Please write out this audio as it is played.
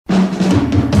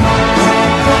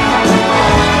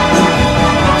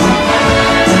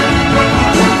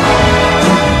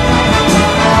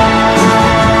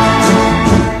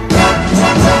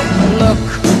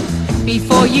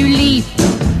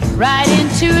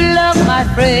love, my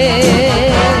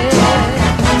friend.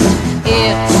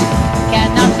 It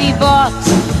cannot be bought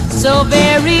so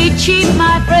very cheap,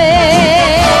 my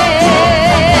friend.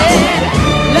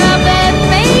 Love that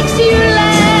makes you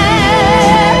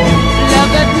laugh,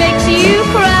 love that makes you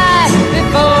cry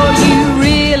before you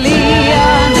really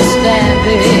understand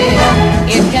it.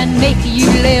 It can make you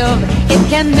live, it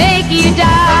can make you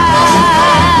die.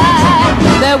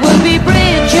 There will be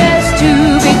bridges to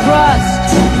be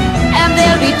crossed, and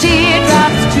there'll be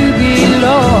teardrops to be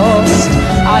lost.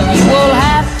 Or you will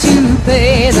have to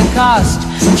pay the cost.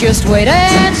 Just wait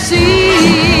and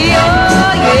see.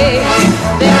 Oh yeah,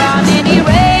 there are many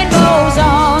rainbows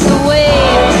on the way.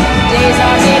 Days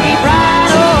are maybe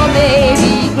bright or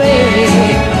maybe gray.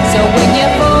 So when you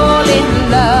fall in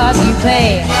love, you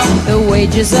pay the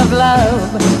wages of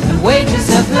love, the wages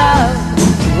of love,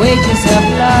 the wages of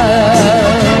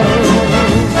love.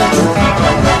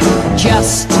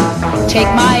 Just take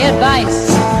my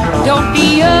advice, don't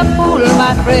be a fool,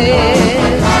 my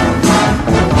friend.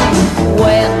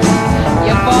 When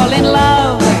you fall in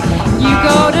love, you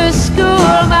go to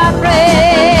school, my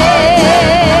friend.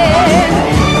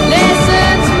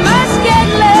 Lessons must get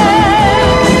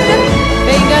learned,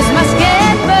 fingers must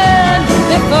get burned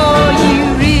before you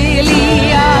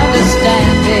really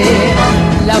understand it.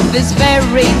 Love is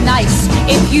very nice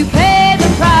if you pay the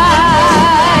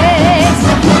price.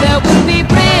 There will be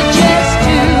bridges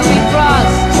to be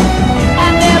crossed,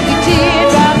 and there'll be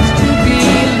teardrops to be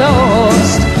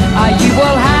lost. You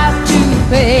will have to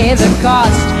pay the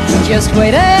cost. Just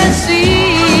wait and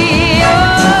see.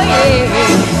 Oh yeah,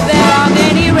 there are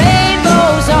many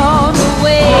rainbows on the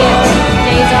way.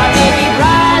 Days are maybe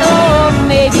bright or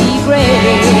maybe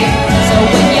gray. So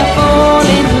when you fall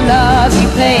in love, you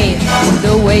pay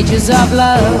the wages of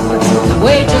love, the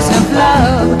wages of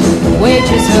love, the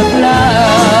wages of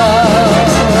love.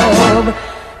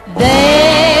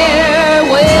 There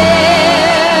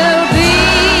will be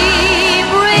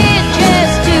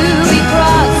bridges to be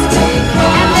crossed,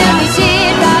 and there'll be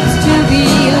teardrops to be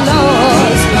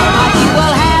lost. You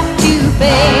will have to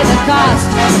pay the cost.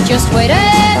 Just wait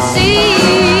and see.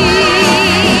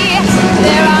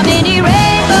 There are many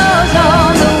rainbows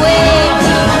on the way.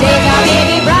 Days are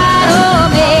maybe bright or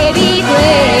maybe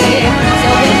gray. So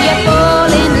when you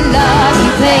fall in love,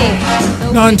 you pay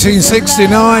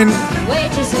 1969.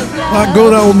 That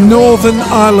good old Northern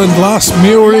Ireland lass,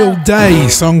 Muriel Day,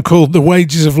 song called The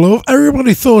Wages of Love.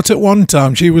 Everybody thought at one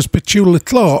time she was Petula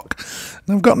Clark.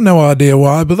 I've got no idea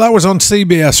why, but that was on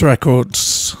CBS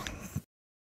Records.